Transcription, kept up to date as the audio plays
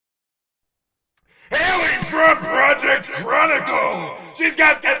from Project Chronicle. She's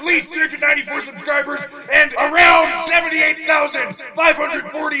got at least 394 subscribers and around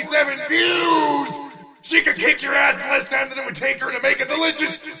 78,547 views. She could kick your ass in less time than it would take her to make a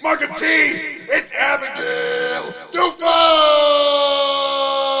delicious mug of tea. It's Abigail Dufo!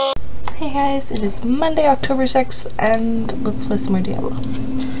 Hey guys, it is Monday, October 6th, and let's play some more Diablo.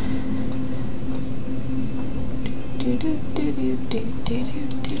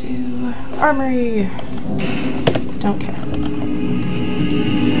 Armory! Don't care.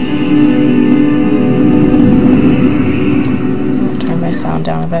 I'll turn my sound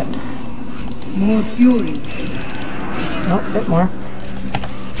down a bit. More fury. Nope, a bit more.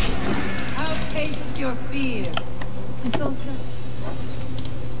 How tastes your fear? The solstice.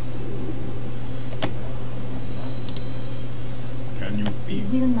 Can you feel?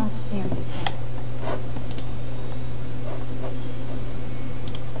 Will not bear yourself.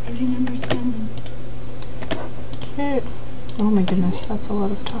 I remember standing. Okay. Oh my goodness, that's a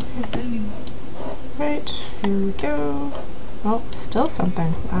lot of talking. Tell me more. Right, here we go. Oh, still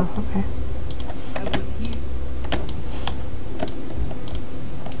something. Wow, okay. I would hear.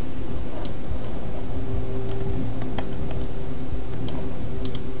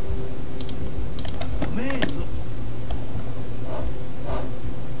 Man, look.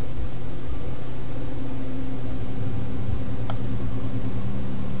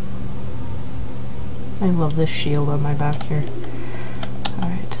 I love this shield on my back here.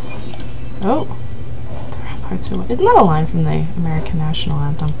 Alright. Oh! The ramparts are... Isn't that a line from the American National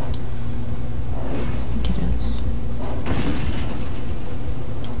Anthem? I think it is.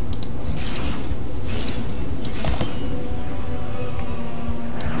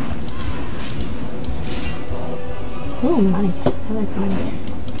 Ooh, money. I like money.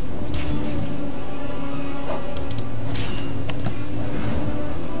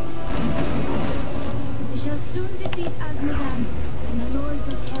 We shall soon defeat Asmodan, and the lords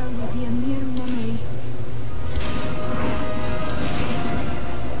of hell will be a mere memory.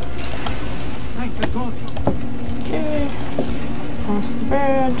 Thank you, God. Okay. Cross the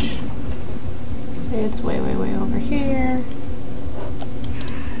bridge. It's way, way, way over here.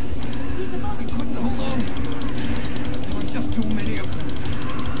 He's above. We couldn't hold on. There were just too many of them.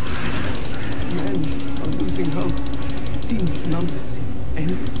 Men are losing hope. Demons numbers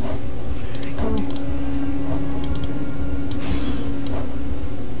endless.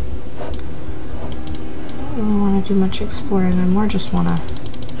 I don't really want to do much exploring. I more just want to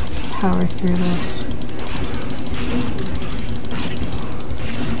power through this.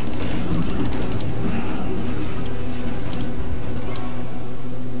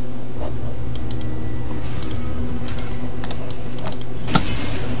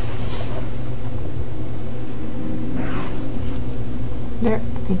 There, I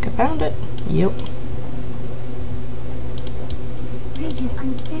think I found it. Yep. Bridge is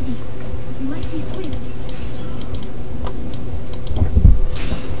unsteady. You must be swift.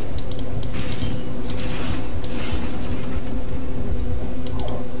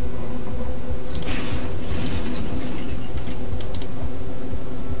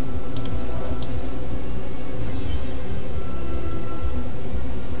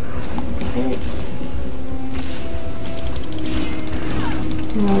 Okay.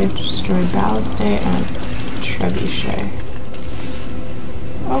 Now we have to destroy Ballistay and Trebuchet.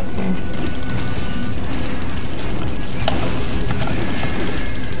 Okay.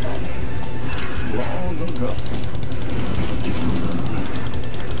 Long ago.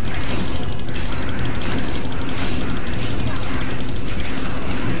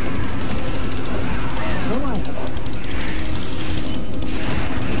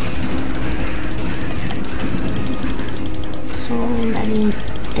 So many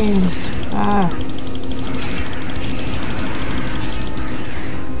things. Ah.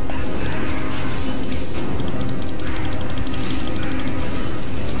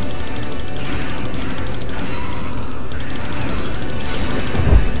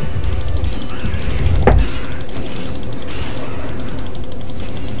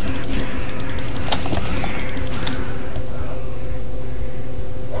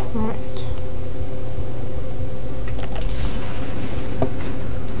 Alright.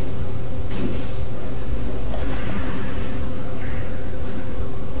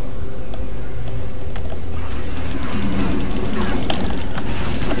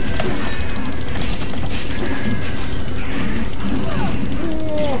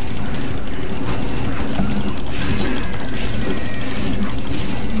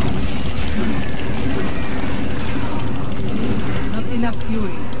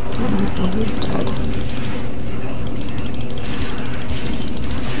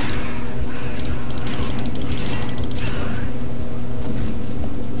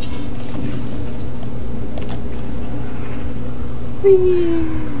 Whee!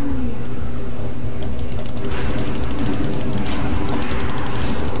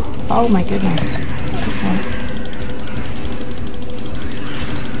 Oh my goodness. Okay.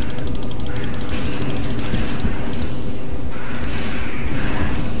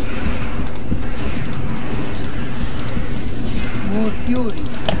 More fury.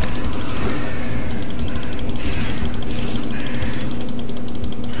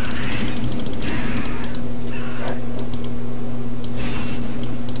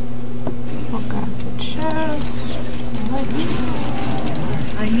 Walk out the chest. I like it.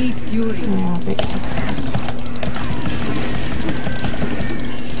 I need fury. Yeah, big surprise.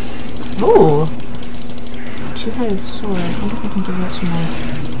 Ooh! Two-headed sword. I wonder if I can give that to my...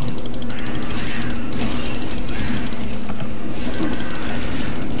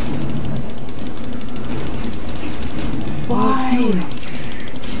 Why?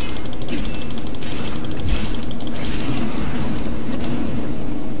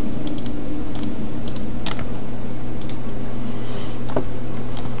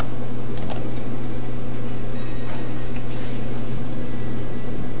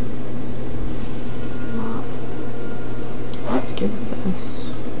 Let's give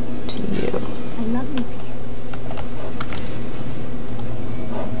this to you. I love you, peace.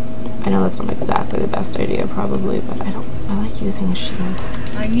 I know that's not exactly the best idea, probably, but I like using a shield.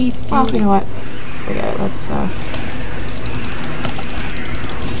 I need fury. Well, you know what? Forget it. Let's,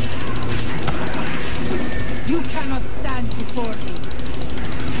 You cannot stand before me.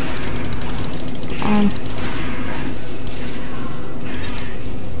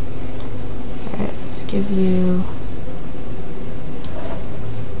 Alright, let's give you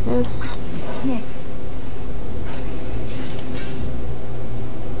this. Yes.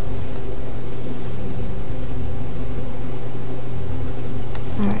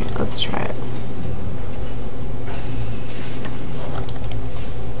 Alright, let's try it.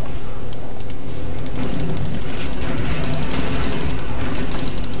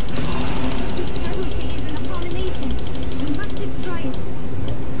 This trebuchet is an abomination. We must destroy it.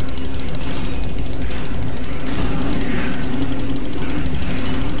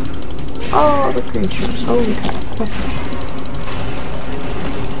 Oh, the creatures. Holy crap. Okay.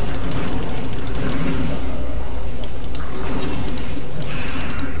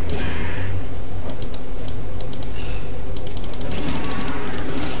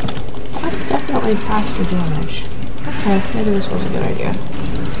 That's definitely faster damage. Okay, maybe this was a good idea.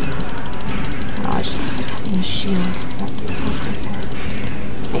 Oh, I just like having a shield, but that's okay.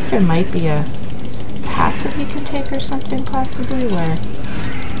 I think there might be a passive you can take or something, possibly, where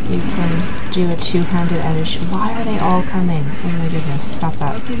you can do a two-handed edge. Why are they all coming? Oh my goodness, stop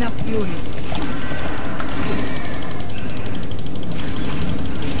that. Not enough fury.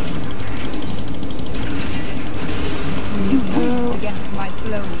 Oh, Against my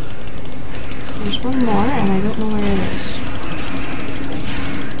blows. there's one more, and I don't know where it is.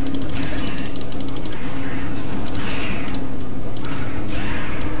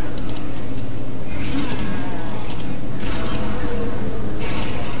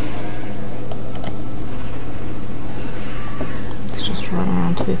 Let's just run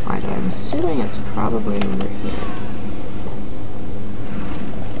around till we find it. I'm assuming it's probably over here.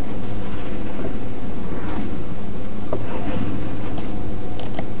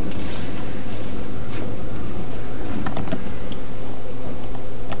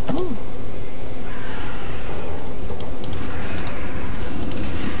 Oh.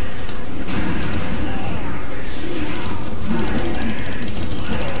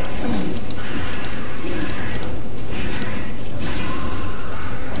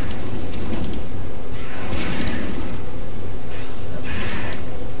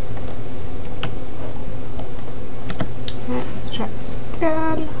 Alright, let's try this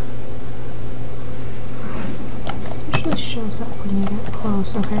again. Usually shows up when you get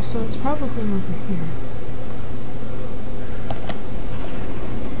close. Okay, so it's probably over here.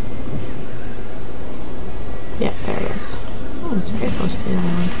 Yeah, there it is. Oh, it's very close to the other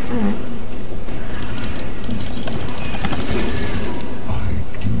one. Alright.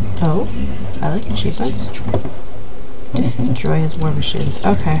 Oh, I like achievements. Destroy his war machines.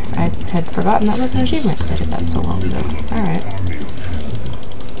 Okay, I had forgotten that was an achievement because I did that so long ago. Alright.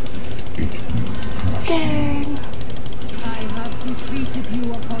 Dang! I have defeated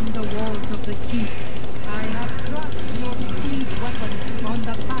you upon the walls of the keep. I have crushed your siege weapons on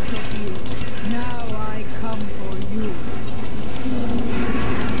the battlefield. Now I come for you.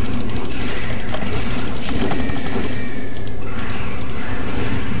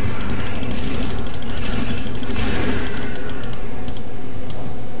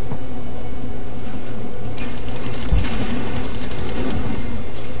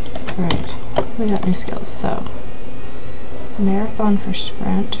 new skills. So, marathon for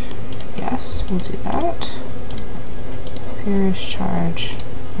sprint. Yes, we'll do that. Furious charge.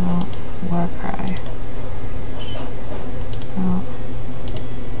 No. War cry. No.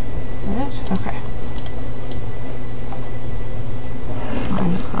 Is that it? Okay.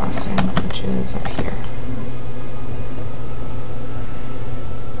 Line crossing, which is up here.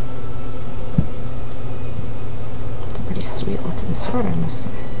 It's a pretty sweet looking sword, I must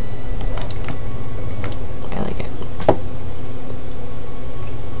say. I like it.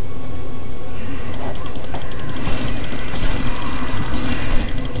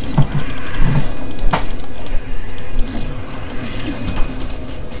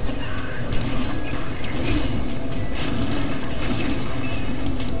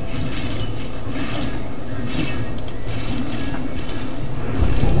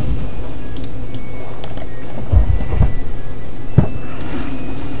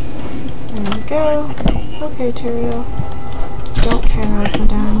 Go. Okay, Tyrio. Don't paralyze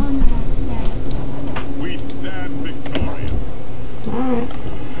Madame. We stand victorious. Alright.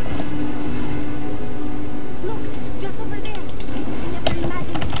 Look, just over there. I never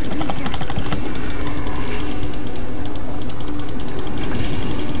imagined such a creature.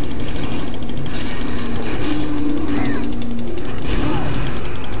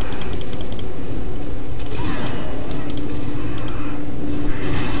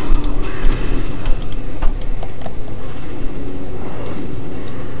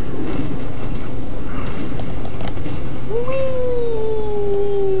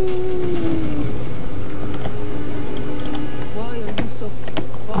 Why are you so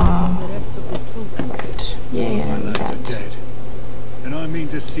far from the rest of the troops? Right. Yay, My and lads are that. dead. And I mean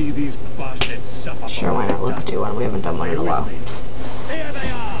to see these bastards suffer. Sure, why not? Let's do one. We haven't done one in a while. Here they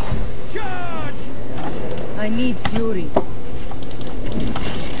are! Charge! I need fury.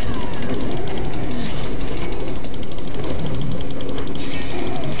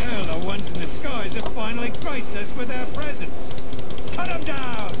 Well, the ones in the skies have finally graced us with their presence. Cut them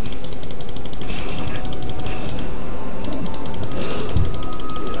down!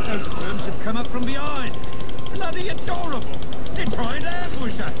 Those worms have come up from behind. Bloody adorable! They're trying to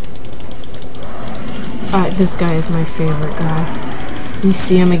ambush us. This guy is my favorite guy. You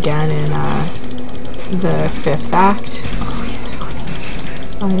see him again in the 5th act. Oh, he's funny.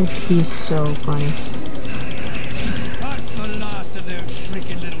 Oh, he's so funny. That's the last of those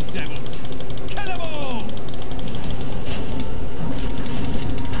shrieking little devils. Kill them all!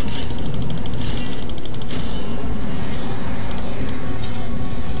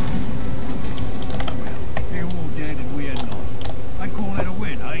 Well, they're all dead and we're not. I call it a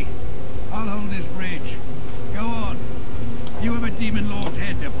win, eh? I'll hold this bridge. Go on. You have a demon lord's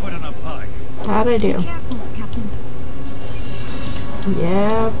head to put on a pike. That I do. Careful, Captain.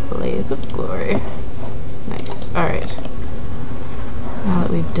 Yeah, blaze of glory. Nice. Alright. Now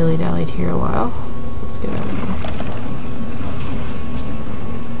that we've dilly-dallied here a while, let's get out of here.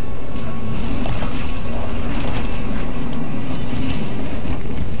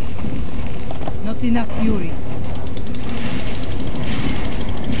 Not enough fury.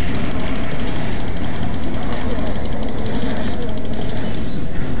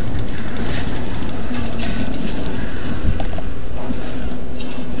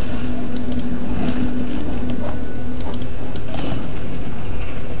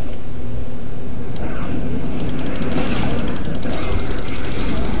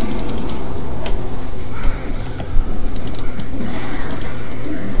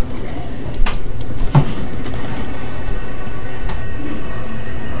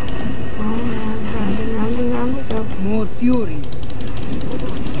 Round we go. More fury.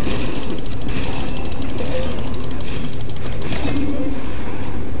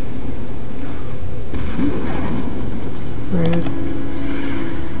 Rude.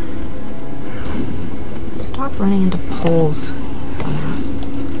 Stop running into poles, dumbass.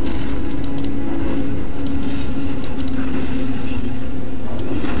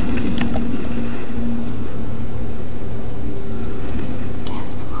 Yeah,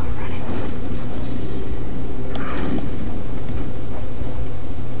 that's a lot of running.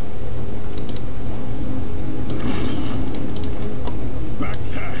 Back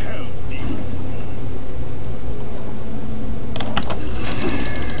to hell, demons.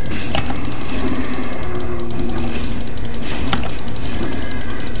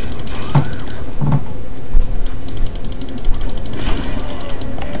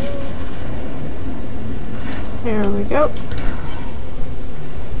 There we go.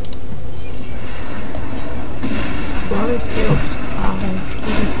 Slaughtered Fields 5.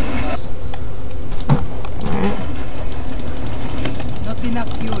 What is this? Oh, alright. Not enough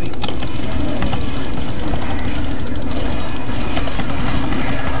fury.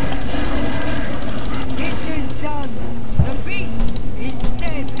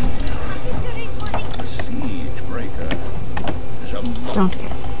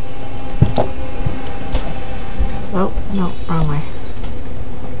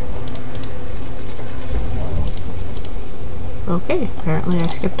 Okay, apparently I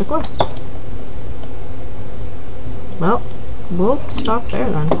skipped a quest. Well, we'll stop there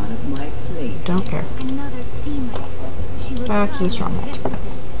then. One of my plates. Don't care. Another demon. She will Back to the come stronghold. invisible.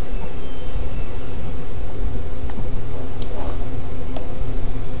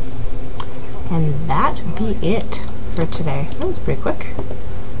 And that be it for today. That was pretty quick.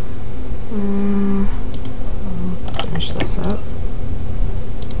 I'll finish this up.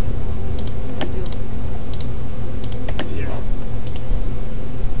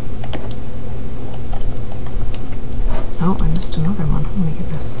 Oh, I missed another one. Oh my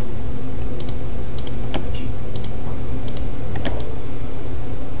goodness.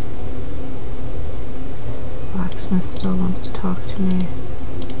 Blacksmith still wants to talk to me.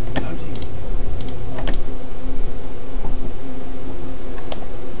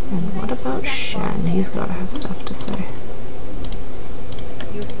 And what about Shen? He's gotta have stuff to say.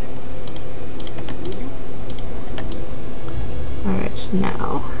 Alright,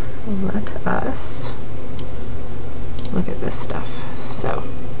 now let us look at this stuff. So,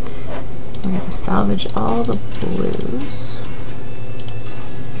 we're going to salvage all the blues.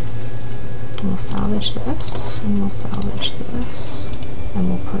 And we'll salvage this, and we'll salvage this, and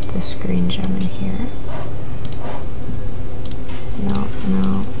we'll put this green gem in here. No,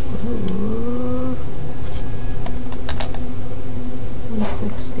 no. Ooh.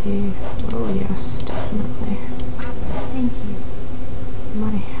 160. Oh yes, definitely. Thank you.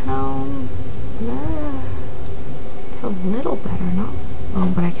 My helm. It's a little better, not.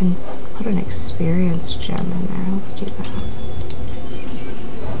 Oh, but I can put an experience gem in there. Let's do that.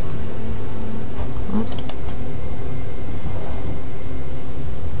 What?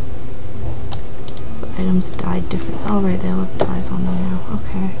 The items died different. Oh, right, they all have dyes on them now.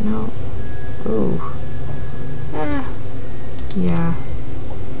 Okay, no. Ooh. Yeah.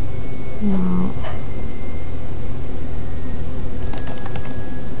 No.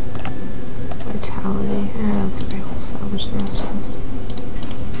 Vitality. That's okay. We'll salvage the rest of this.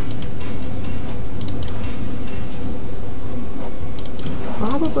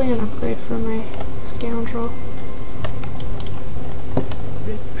 Probably an upgrade for my scoundrel.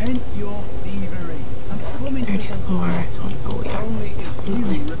 Repent your thievery and come into 34. the light. Oh yeah, Only if you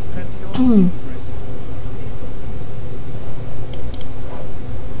definitely. repent your hubris.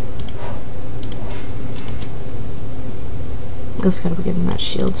 This gotta be giving that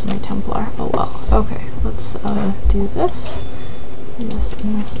shield to my Templar. Oh well. Okay, let's do this. And this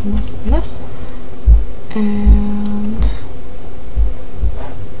and this and this and this. And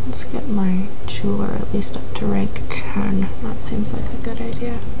let's get my jeweler at least up to rank 10. That seems like a good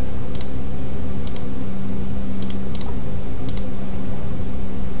idea.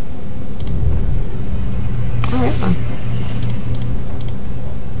 Alright then.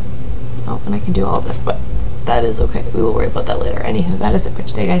 Oh, and I can do all of this, but that is okay. We will worry about that later. Anywho, that is it for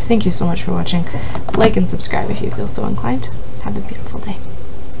today, guys. Thank you so much for watching. Like and subscribe if you feel so inclined. Have a beautiful day.